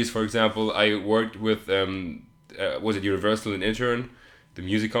companies. For example, I worked with was it Universal, an intern, the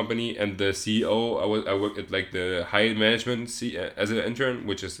music company, and the CEO. I worked at like the high management as an intern,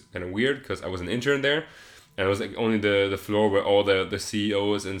 which is kind of weird because I was an intern there, and it was like only the floor where all the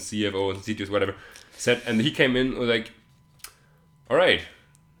CEOs and CFOs and CTOs whatever sat, and he came in with like, all right,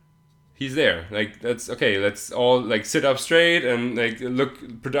 he's there, like that's okay, let's all like sit up straight and like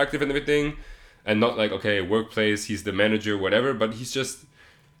look productive and everything, and not like, okay, workplace, he's the manager, whatever, but he's just.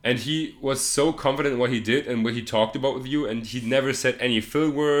 And he was so confident in what he did and what he talked about with you, and he never said any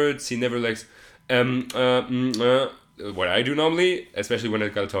fill words. He never like, what I do normally, especially when I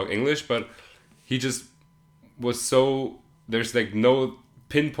gotta talk English. But he just was so, there's like no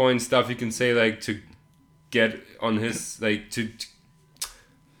pinpoint stuff you can say like to get on his like to.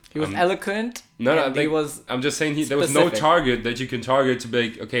 He was eloquent. No, like, he was. I'm just saying there was no target that you can target to be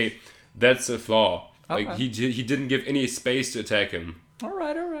like, okay, that's a flaw. Okay. Like he didn't give any space to attack him. All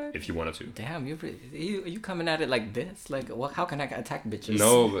right. if you wanted to. Damn, you coming at it like this? Like, what? How can I attack bitches?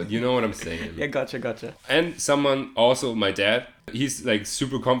 No, but you know what I'm saying. Yeah, gotcha. And someone also, my dad, he's like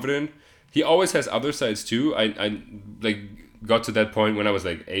super confident. He always has other sides too. I like got to that point when I was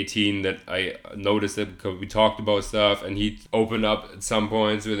like 18 that I noticed that because we talked about stuff and he opened up at some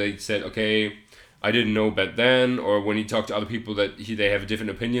points where they said, okay, I didn't know back then, or when he talked to other people that they have a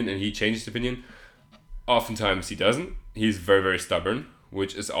different opinion and he changed his opinion. Oftentimes he doesn't. He's very, very stubborn,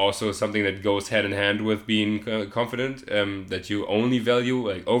 which is also something that goes hand in hand with being confident, that you only value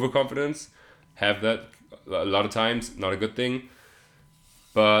like overconfidence. Have that a lot of times, not a good thing.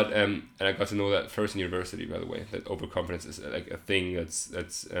 But and I got to know that first in university, by the way, that overconfidence is like a thing that's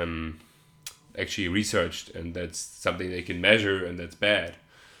actually researched, and that's something they can measure, and that's bad.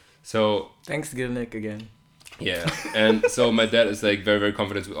 So thanks, Gilnick, again. Yeah, and so my dad is like very, very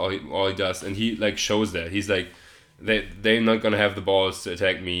confident with all he does, and he like shows that. He's like, they're not gonna have the balls to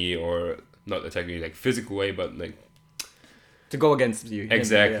attack me, or not attack me like physical way, but like to go against you.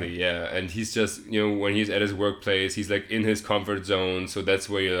 Exactly, yeah. And he's just, when he's at his workplace, he's like in his comfort zone, so that's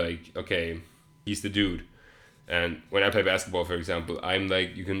where you're like, okay, he's the dude. And when I play basketball, for example, I'm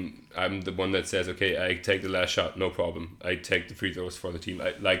the one that says, okay, I take the last shot, no problem. I take the free throws for the team.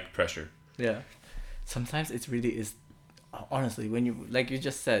 I like pressure. Yeah. Sometimes it really is, honestly, when you, like you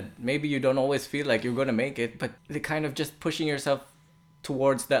just said, maybe you don't always feel like you're going to make it, but the kind of just pushing yourself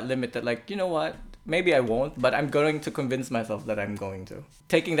towards that limit that, like, you know what, maybe I won't, but I'm going to convince myself that I'm going to.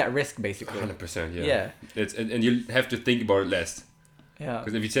 Taking that risk, basically. 100%, yeah. Yeah. It's and you have to think about it less. Yeah.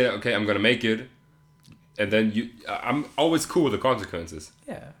 Because if you say, okay, I'm going to make it, and then I'm always cool with the consequences.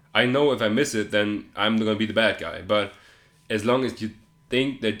 Yeah. I know if I miss it, then I'm going to be the bad guy. But as long as you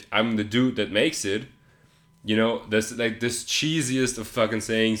think that I'm the dude that makes it, there's like this cheesiest of fucking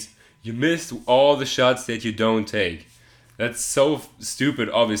sayings, you missed all the shots that you don't take. That's so stupid,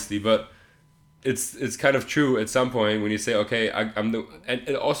 obviously, but it's kind of true at some point when you say, okay, I'm the, and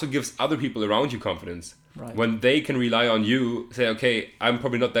it also gives other people around you confidence. Right. When they can rely on you, say, okay, I'm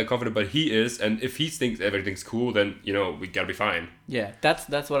probably not that confident, but he is, and if he thinks everything's cool, then we gotta be fine. Yeah,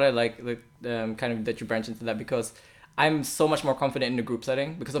 that's what I like kind of that you branch into that, because I'm so much more confident in the group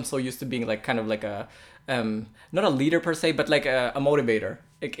setting because I'm so used to being like kind of like a not a leader per se, but like a motivator.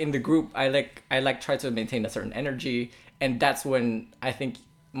 Like in the group, I try to maintain a certain energy, and that's when I think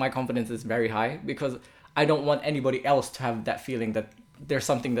my confidence is very high, because I don't want anybody else to have that feeling that there's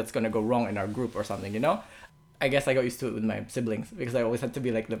something that's gonna go wrong in our group or something, I guess I got used to it with my siblings because I always had to be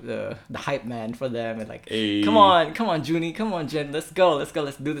like the hype man for them, and like, hey. come on Junie, come on Jen, let's go, let's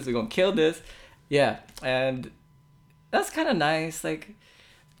do this, we're gonna kill this. Yeah, and that's kind of nice. Like,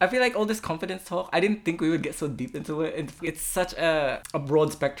 I feel like all this confidence talk, I didn't think we would get so deep into it. And it's such a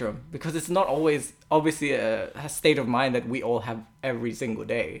broad spectrum, because it's not always obviously a state of mind that we all have every single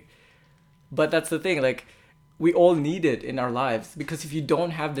day. But that's the thing, like, we all need it in our lives, because if you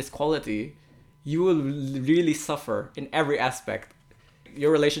don't have this quality, you will really suffer in every aspect.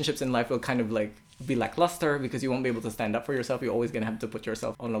 Your relationships in life will kind of like be lackluster because you won't be able to stand up for yourself. You're always going to have to put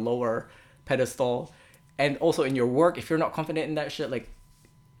yourself on a lower pedestal. And also in your work, if you're not confident in that shit, like,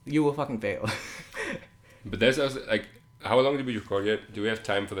 you will fucking fail. But there's also, like, how long did we record yet? Do we have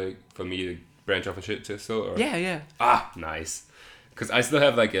time for me to branch off and shit still? Or? Yeah. Ah, nice. Because I still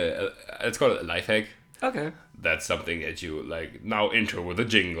have like let's call it a life hack. Okay. That's something that you like now intro with a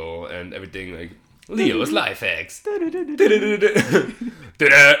jingle and everything, like Leo's life hacks.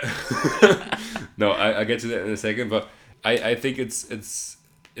 No, I get to that in a second, but I think it's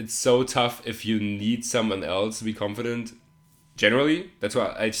so tough if you need someone else to be confident. Generally, that's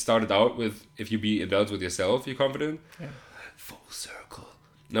why I started out with, if you be adults with yourself, you're confident. Yeah. Full circle.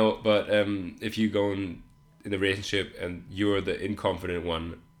 No, but if you go in a relationship and you're the inconfident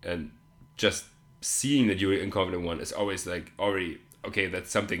one, and just seeing that you're the inconfident one is always like already, okay,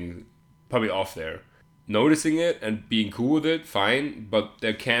 that's something probably off there. Noticing it and being cool with it, fine, but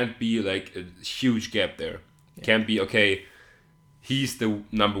there can't be like a huge gap there. Yeah. Can't be, okay, he's the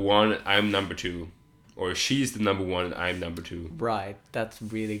number one, I'm number two. Or she's the number one and I'm number two. Right. That's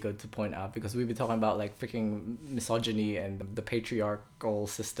really good to point out, because we've been talking about like freaking misogyny and the patriarchal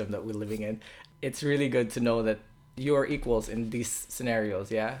system that we're living in. It's really good to know that you are equals in these scenarios,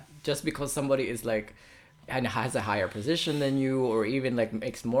 yeah? Just because somebody is like, and has a higher position than you, or even like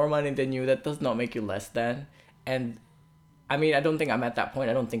makes more money than you, that does not make you less than. And I mean, I don't think I'm at that point.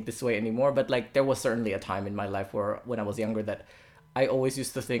 I don't think this way anymore. But like, there was certainly a time in my life where, when I was younger, that I always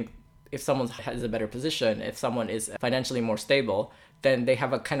used to think, if someone has a better position, if someone is financially more stable, then they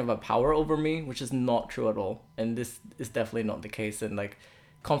have a kind of a power over me, which is not true at all. And this is definitely not the case. And like,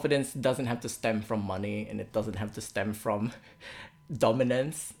 confidence doesn't have to stem from money, and it doesn't have to stem from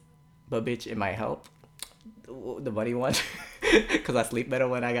dominance. but bitch, it might help. The money one, because I sleep better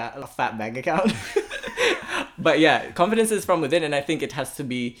when I got a fat bank account. But yeah, confidence is from within, and I think it has to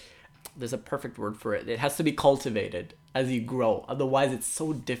be, there's a perfect word for it. It has to be cultivated as you grow. Otherwise, it's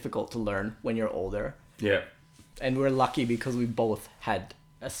so difficult to learn when you're older. Yeah. And we're lucky because we both had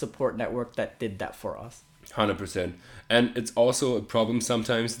a support network that did that for us. 100%. And it's also a problem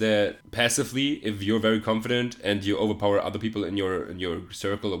sometimes that passively, if you're very confident and you overpower other people in your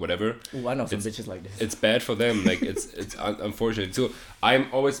circle or whatever. Ooh, I know some bitches like this. It's bad for them. Like it's unfortunate. So I'm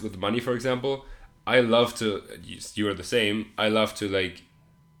always with money, for example. I love to. You are the same. I love to like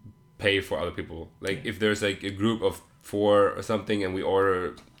pay for other people. Like if there's like a group of 4 or something and we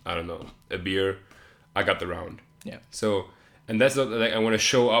order, I don't know, a beer, I got the round. Yeah. So. And that's not like I want to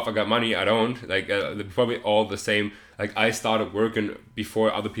show off I got money. I don't. Like they're probably all the same. Like I started working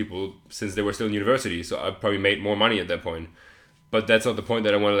before other people since they were still in university, so I probably made more money at that point. But that's not the point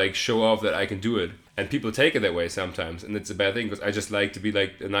that I want to like show off that I can do it. And people take it that way sometimes, and it's a bad thing because I just like to be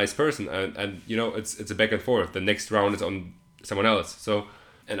like a nice person, and you know it's a back and forth. The next round is on someone else. So,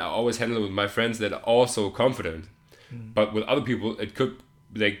 and I always handle it with my friends that are also confident, but with other people it could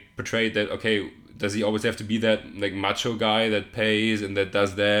like portray that okay. Does he always have to be that like macho guy that pays and that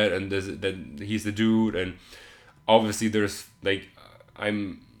does that and that he's the dude? And obviously there's like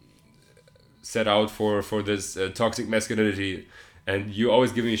I'm set out for this toxic masculinity, and you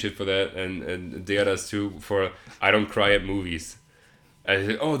always give me shit for that, and the others too for I don't cry at movies. I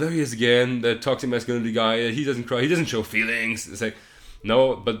say, oh, there he is again, the toxic masculinity guy. He doesn't cry. He doesn't show feelings. It's like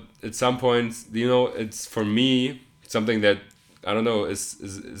no, but at some point, you know, it's for me something that. I don't know,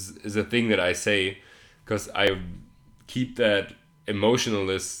 is a thing that I say because I keep that emotional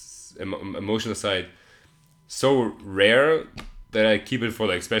side so rare that I keep it for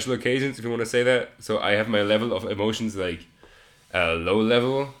like special occasions, if you want to say that. So I have my level of emotions like low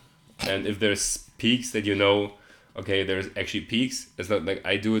level, and if there's peaks that you know, okay, there's actually peaks. It's not like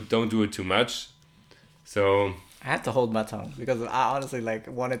don't do it too much. So I had to hold my tongue because I honestly like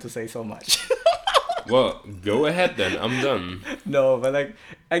wanted to say so much. Well, go ahead then. I'm done. No, but like,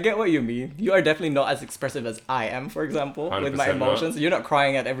 I get what you mean. You are definitely not as expressive as I am, for example, with my 100% emotions. not. You're not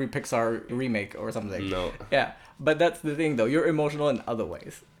crying at every Pixar remake or something. No. Yeah, but that's the thing though. You're emotional in other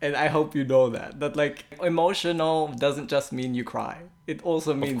ways. And I hope you know that. That like, emotional doesn't just mean you cry. It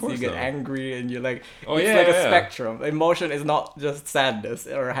also means you get angry and you're like, it's like a spectrum. Emotion is not just sadness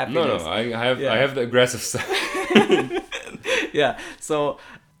or happiness. No, I have the aggressive side. Yeah, so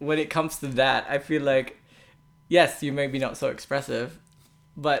when it comes to that, I feel like, yes, you may be not so expressive,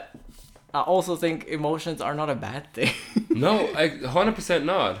 but I also think emotions are not a bad thing. No, 100%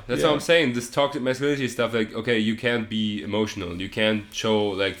 not. That's what I'm saying. This toxic masculinity stuff, like, okay, you can't be emotional. You can't show,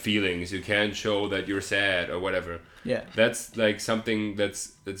 like, feelings. You can't show that you're sad or whatever. Yeah. That's, like, something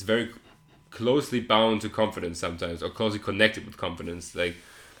that's very closely bound to confidence sometimes, or closely connected with confidence. Like,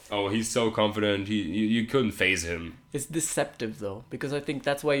 oh, he's so confident, you couldn't phase him. It's deceptive, though, because I think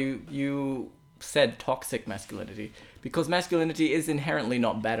that's why you said toxic masculinity. Because masculinity is inherently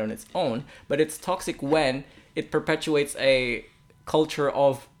not bad on its own, but it's toxic when it perpetuates a culture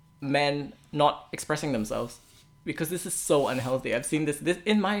of men not expressing themselves. Because this is so unhealthy. I've seen this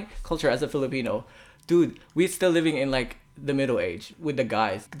in my culture as a Filipino. Dude, we're still living in, like, the middle age with the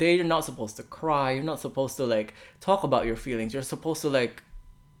guys. They're not supposed to cry. You're not supposed to, like, talk about your feelings. You're supposed to, like,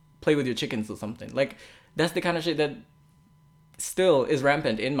 play with your chickens or something. Like, that's the kind of shit that still is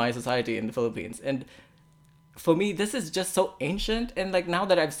rampant in my society in the Philippines. And for me, this is just so ancient. And like, now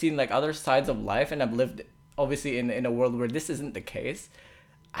that I've seen like other sides of life and I've lived obviously in a world where this isn't the case,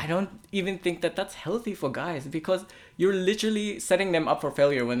 I don't even think that that's healthy for guys, because you're literally setting them up for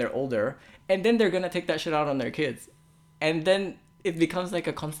failure when they're older, and then they're gonna take that shit out on their kids, and then it becomes like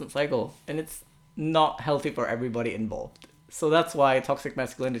a constant cycle, and it's not healthy for everybody involved. So that's why toxic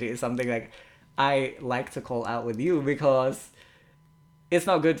masculinity is something like I like to call out with you, because it's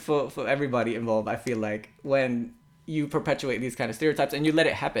not good for everybody involved. I feel like when you perpetuate these kind of stereotypes and you let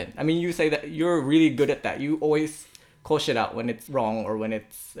it happen. I mean, you say that you're really good at that. You always call shit out when it's wrong or when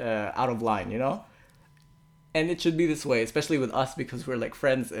it's out of line, you know? And it should be this way, especially with us, because we're like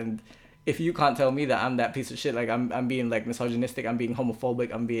friends. And if you can't tell me that I'm that piece of shit, like I'm being like misogynistic, I'm being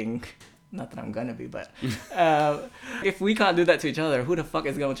homophobic, I'm being, not that I'm gonna be, but if we can't do that to each other, who the fuck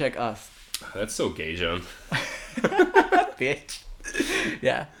is gonna check us? That's so gay, John. Bitch.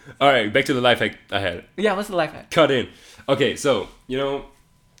 Yeah. All right, back to the life hack I had. Yeah, what's the life hack? Cut in. Okay, so, you know,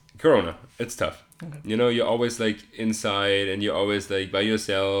 Corona, it's tough. Okay. You know, you're always like inside and you're always like by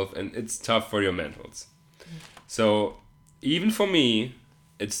yourself, and it's tough for your mentals. So even for me,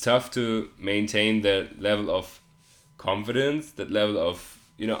 it's tough to maintain that level of confidence, that level of,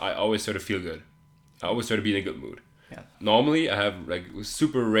 I always sort of feel good. I always sort of be in a good mood. Yeah. Normally, I have like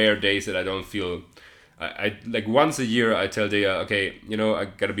super rare days that I don't feel. I like once a year I tell Dea, okay, I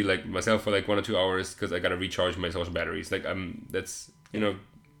gotta be like myself for like 1 or 2 hours because I gotta recharge my social batteries. Like that's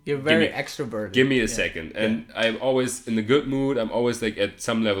You're very extroverted. Give me a second. And I'm always in a good mood. I'm always like at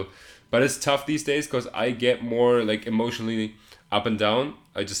some level. But it's tough these days because I get more like emotionally up and down.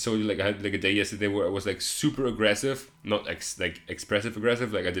 I just told you like I had like a day yesterday where I was like super aggressive, not like expressive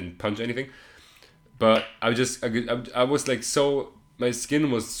aggressive, like I didn't punch anything. But I was like my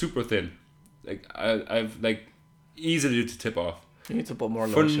skin was super thin. Like I've like easily to tip off. You need to put more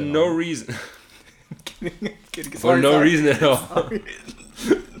for lotion no on. reason. Kidding. For no reason at all.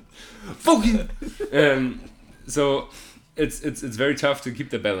 Fuck you. So it's very tough to keep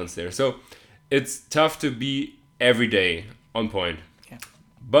the balance there. So it's tough to be every day on point. Yeah.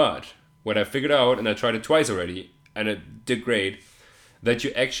 But what I figured out, and I tried it twice already, and it did great, that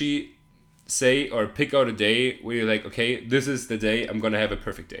you actually say or pick out a day where you're like, okay, this is the day I'm gonna have a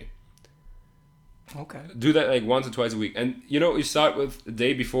perfect day. Okay. Do that like once or twice a week. And you start with the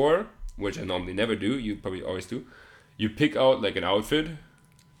day before, which I normally never do, you probably always do. You pick out like an outfit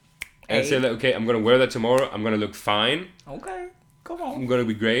and say like, okay, I'm gonna wear that tomorrow, I'm gonna look fine. Okay. Come on. I'm gonna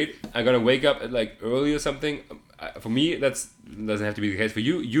be great. I'm gonna wake up at like early or something. For me, doesn't have to be the case. For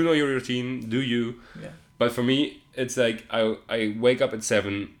you, you know your routine, do you? Yeah. But for me, it's like I wake up at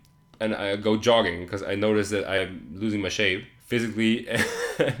 7 and I go jogging because I notice that I'm losing my shape physically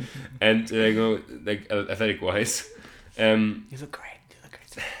and I go like athletic wise. You look great.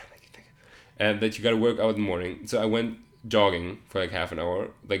 And that you gotta work out in the morning. So I went jogging for like half an hour,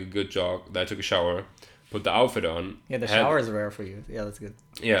 like a good jog. Then I took a shower, put the outfit on. Yeah, the shower is rare for you. Yeah, that's good.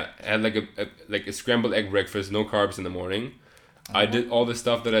 Yeah, had like a scrambled egg breakfast, no carbs in the morning. I did all the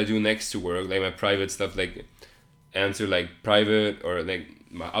stuff that I do next to work, like my private stuff, like answer like private or like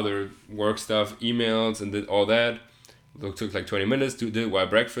my other work stuff, emails, and did all that. It took like 20 minutes to do while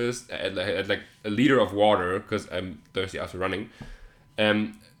breakfast. I had like a liter of water because I'm thirsty after running.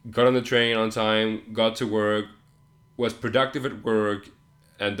 Got on the train on time, got to work, was productive at work,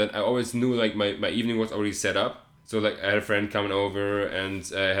 and then I always knew like my evening was already set up. So like I had a friend coming over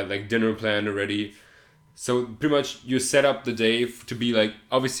and I had like dinner planned already. So pretty much you set up the day to be like,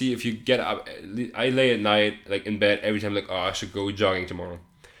 obviously if you get up, I lay at night like in bed every time like, oh, I should go jogging tomorrow.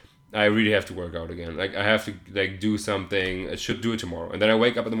 I really have to work out again. Like I have to like do something. I should do it tomorrow. And then I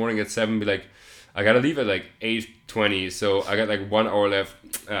wake up in the morning at 7, be like, I gotta leave at like 8:20. So I got like 1 hour left.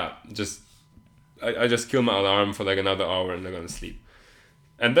 I just kill my alarm for like another hour and I'm gonna sleep.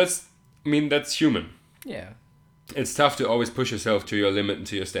 And that's human. Yeah. It's tough to always push yourself to your limit and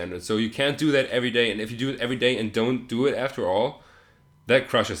to your standards. So you can't do that every day. And if you do it every day and don't do it after all, that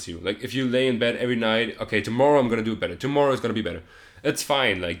crushes you. Like if you lay in bed every night, okay, tomorrow I'm gonna do it better. Tomorrow is gonna be better. It's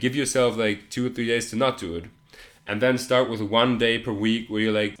fine. Like give yourself like 2 or 3 days to not do it. And then start with 1 day per week where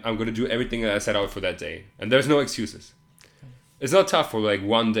you're like, I'm gonna do everything that I set out for that day. And there's no excuses. It's not tough for like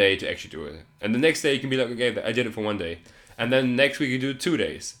 1 day to actually do it. And the next day you can be like, okay, I did it for 1 day. And then next week you do 2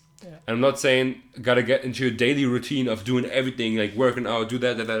 days. Yeah. And I'm not saying gotta get into your daily routine of doing everything, like working out, do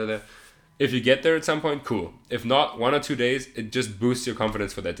that. If you get there at some point, cool. If not, 1 or 2 days, it just boosts your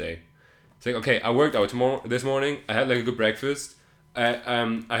confidence for that day. It's like, okay, I worked out this morning. I had like a good breakfast.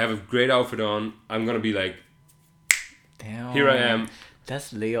 I have a great outfit on. I'm gonna be like, damn, here I am.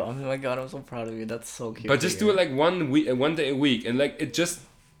 That's Leo. Oh my god, I'm so proud of you. That's so cute. But just do it like 1 day a week, and like it just,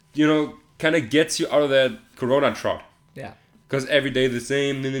 kind of gets you out of that Corona trot. Yeah. Because every day the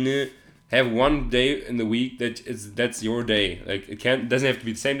same. Have 1 day in the week that's your day. Like it doesn't have to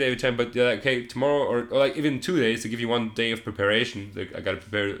be the same day every time. But you're like, okay, tomorrow or like even 2 days to give you 1 day of preparation. Like I gotta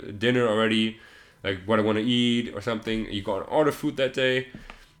prepare dinner already, like what I want to eat or something. You gotta order food that day.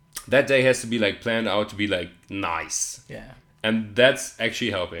 That day has to be like planned out to be like nice. Yeah. And that's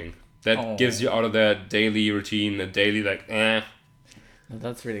actually helping. That gives you out of that daily routine, the daily like,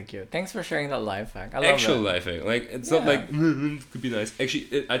 That's really cute. Thanks for sharing that life hack. I love actual that. life hack. Like it's not like could be nice.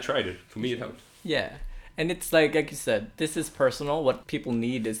 Actually, I tried it. For me, it helped. Yeah, and it's like you said, this is personal. What people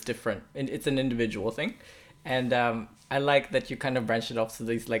need is different, and it's an individual thing. And I like that you kind of branched it off to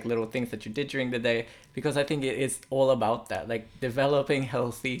these like little things that you did during the day, because I think it is all about that, like developing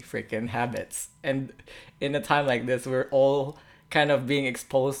healthy freaking habits. And in a time like this, we're all kind of being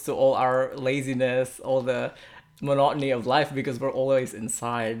exposed to all our laziness, all the monotony of life because we're always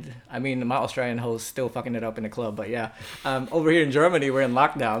inside. I mean, my Australian host still fucking it up in the club, but yeah, over here in Germany we're in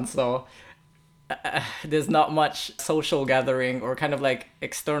lockdown, so there's not much social gathering or kind of like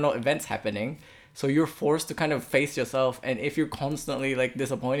external events happening, so you're forced to kind of face yourself. And if you're constantly like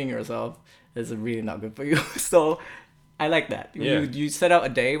disappointing yourself, it's really not good for you. So I like that. Yeah. You set out a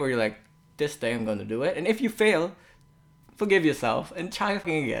day where you're like, this day I'm gonna do it, and if you fail, forgive yourself and try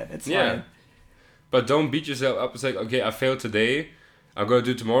again. It's fine. But don't beat yourself up. It's like, okay, I failed today. I'm gonna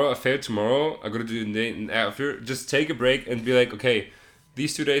do tomorrow. I failed tomorrow. I'm gonna do the day after. Just take a break and be like, okay,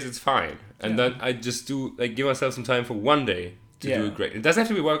 these 2 days it's fine. And then I just do like give myself some time for one day to do it great. It doesn't have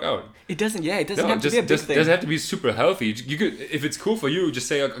to be workout. It doesn't. Yeah, it doesn't have to be a big thing. It doesn't have to be super healthy. You could, if it's cool for you, just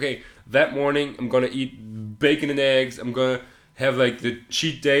say like, okay, that morning I'm gonna eat bacon and eggs. I'm gonna have like the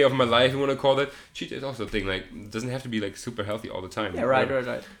cheat day of my life. You want to call that cheat day is also a thing. Like, it doesn't have to be like super healthy all the time. Yeah,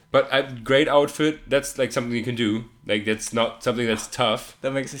 right. But a great outfit, that's like something you can do. Like, that's not something that's tough.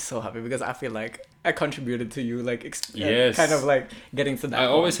 That makes me so happy because I feel like I contributed to you like Yes. kind of like getting to that. I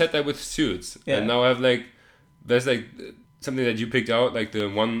always had that with suits, and now I have like there's like something that you picked out, like the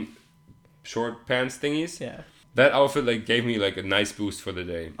one short pants thingies. Yeah. That outfit like gave me like a nice boost for the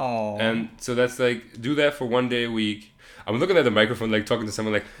day. Oh. And so that's like, do that for one day a week. I'm looking at the microphone like talking to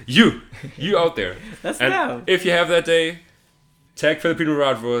someone like, you out there. That's and now. If you have that day, tag Filipino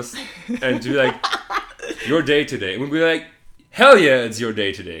Radvos and do like your day today. And we'll be like, hell yeah, it's your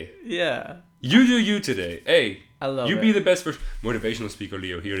day today. Yeah. You do you today. Hey, I love you it. be the best motivational speaker,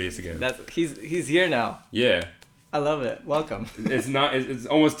 Leo. Here it is again. He's here now. Yeah. I love it. Welcome. It's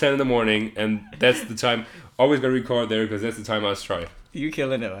almost 10 in the morning, and that's the time. Always gotta record there because that's the time I try. You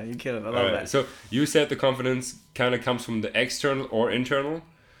killing it, man. You killing it. I love that. So you said the confidence kind of comes from the external or internal.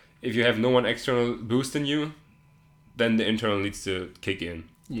 If you have no one external boosting you, then the internal needs to kick in.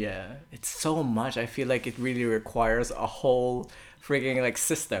 Yeah, it's so much. I feel like it really requires a whole freaking like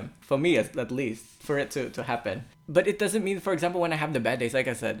system for me at least for it to happen. But it doesn't mean, for example, when I have the bad days, like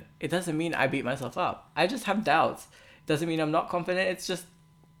I said, it doesn't mean I beat myself up. I just have doubts. It doesn't mean I'm not confident. It's just,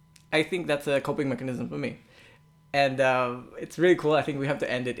 I think that's a coping mechanism for me. And it's really cool. I think we have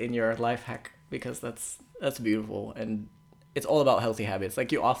to end it in your life hack because that's beautiful. And it's all about healthy habits.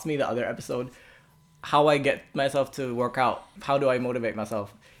 Like you asked me the other episode, how I get myself to work out. How do I motivate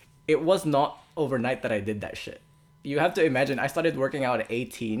myself? It was not overnight that I did that shit. You have to imagine, I started working out at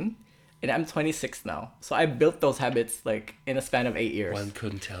 18 and I'm 26 now. So I built those habits like in a span of 8 years. One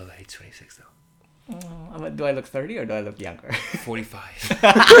couldn't tell that he's 26 though. Do I look 30 or do I look younger? 45.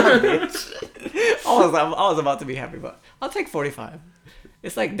 I was about to be happy, but I'll take 45.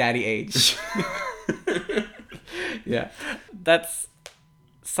 It's like daddy age. Yeah. That's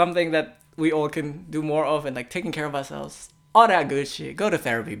something that we all can do more of, and like taking care of ourselves. All that good shit. Go to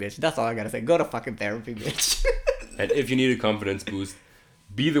therapy, bitch. That's all I gotta say. Go to fucking therapy, bitch. And if you need a confidence boost,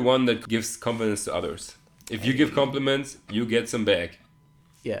 be the one that gives confidence to others. If you give compliments, you get some back.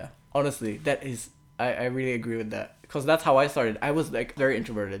 Yeah. Honestly, that is... I really agree with that. Because that's how I started. I was like very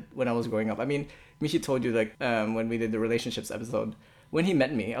introverted when I was growing up. I mean, Michi told you like when we did the relationships episode. When he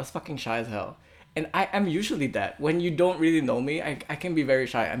met me, I was fucking shy as hell. And I'm usually that. When you don't really know me, I can be very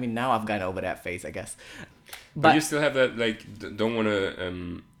shy. I mean, now I've gotten over that phase, I guess. But you still have that, like, don't want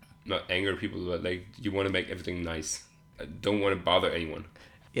to, not anger people, but, like, you want to make everything nice. Don't want to bother anyone.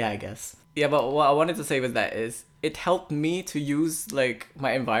 Yeah, I guess. Yeah, but what I wanted to say with that is, it helped me to use, like,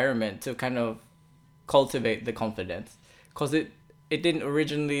 my environment to kind of cultivate the confidence. Because it didn't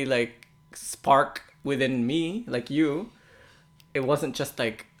originally, like, spark within me, like you. It wasn't just,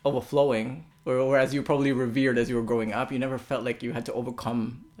 like, overflowing. Whereas you probably revered as you were growing up, you never felt like you had to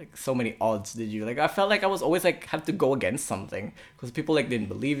overcome like so many odds, did you? Like I felt like I was always like had to go against something because people like didn't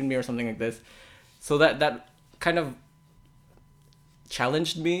believe in me or something like this. So that kind of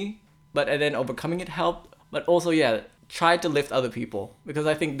challenged me, but and then overcoming it helped. But also try to lift other people because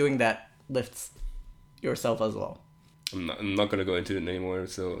I think doing that lifts yourself as well. I'm not gonna go into it anymore.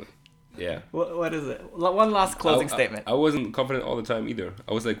 So. Yeah. What is it? One last closing statement. I wasn't confident all the time either.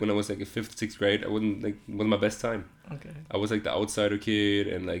 I was like when I was like in 5th, 6th grade, I wasn't my best time. Okay. I was like the outsider kid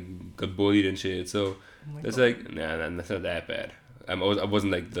and like got bullied and shit. So that's like that's not that bad. I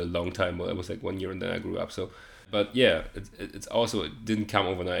wasn't like the long time. I was like 1 year and then I grew up. So, but yeah, it's also it didn't come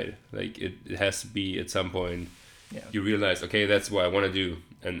overnight. Like it has to be at some point. Yeah. You realize okay, that's what I want to do,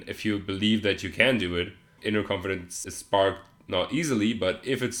 and if you believe that you can do it, inner confidence is sparked. Not easily, but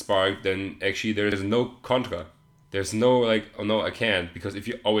if it's sparked, then actually there's no contra. There's no like, oh no, I can't. Because if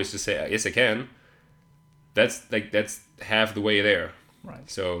you always just say, yes, I can, that's half the way there. Right.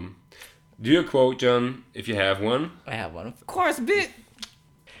 So, do your quote, John, if you have one. I have one. Of course, bitch!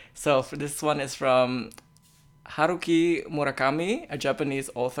 So, for this one is from Haruki Murakami, a Japanese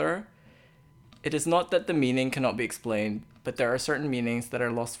author. It is not that the meaning cannot be explained, but there are certain meanings that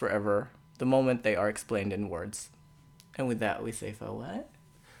are lost forever the moment they are explained in words. And with that, we say farewell.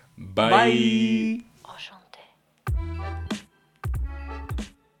 Bye. Bye.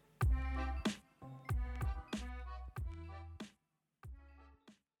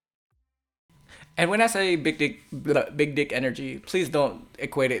 And when I say big dick energy, please don't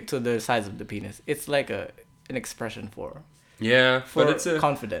equate it to the size of the penis. It's like an expression for Yeah, for but it's a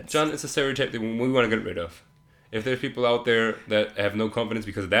confidence. John. It's a stereotype that we want to get rid of. If there's people out there that have no confidence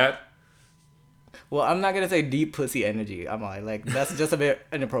because of that, Well, I'm not gonna say deep pussy energy, am I? Like that's just a bit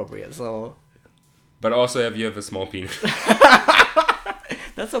inappropriate. So but also if you have a small penis,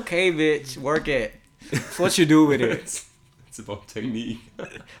 that's okay, bitch. Work it. It's what you do with it. it's about technique.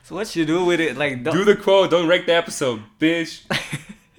 It's what you do with it. Like Do the quote. Don't wreck the episode, bitch.